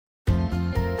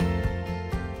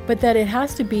but that it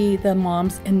has to be the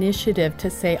mom's initiative to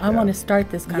say, I want to start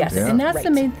this conversation. Yes. And that's Right.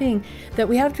 the main thing that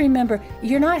we have to remember.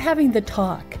 You're not having the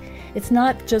talk. It's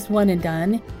not just one and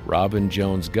done. Robin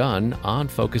Jones-Gunn on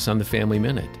Focus on the Family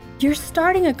Minute. You're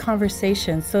starting a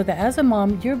conversation so that as a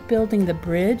mom, you're building the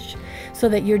bridge so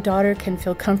that your daughter can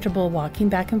feel comfortable walking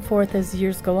back and forth as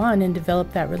years go on and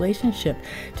develop that relationship.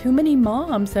 Too many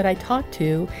moms that I talked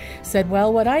to said,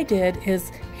 well, what I did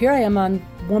is here I am on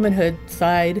womanhood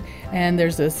side and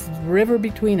there's this river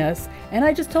between us. And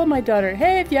I just told my daughter,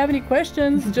 hey, if you have any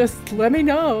questions, just let me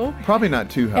know. Probably not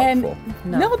too helpful.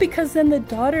 And no, because then the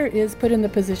daughter is put in the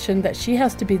position that she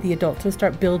has to be the adult to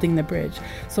start building the bridge.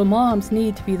 So moms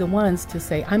need to be the ones to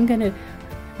say, I'm going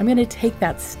to take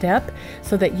that step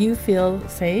so that you feel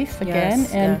safe again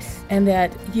and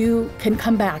that you can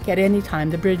come back at any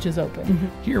time. The bridge is open.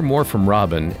 Mm-hmm. Hear more from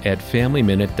Robin at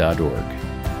FamilyMinute.org.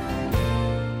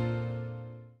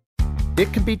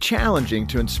 It can be challenging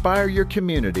to inspire your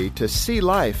community to see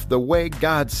life the way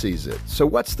God sees it. So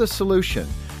what's the solution?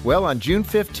 Well, on June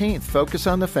 15th, Focus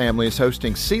on the Family is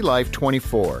hosting See Life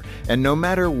 24. And no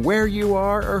matter where you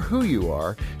are or who you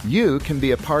are, you can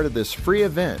be a part of this free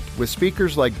event with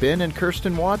speakers like Ben and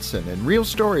Kirsten Watson and real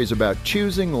stories about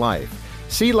choosing life.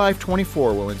 See Life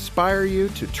 24 will inspire you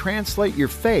to translate your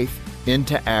faith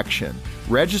into action.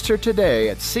 Register today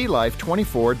at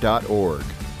seelife24.org.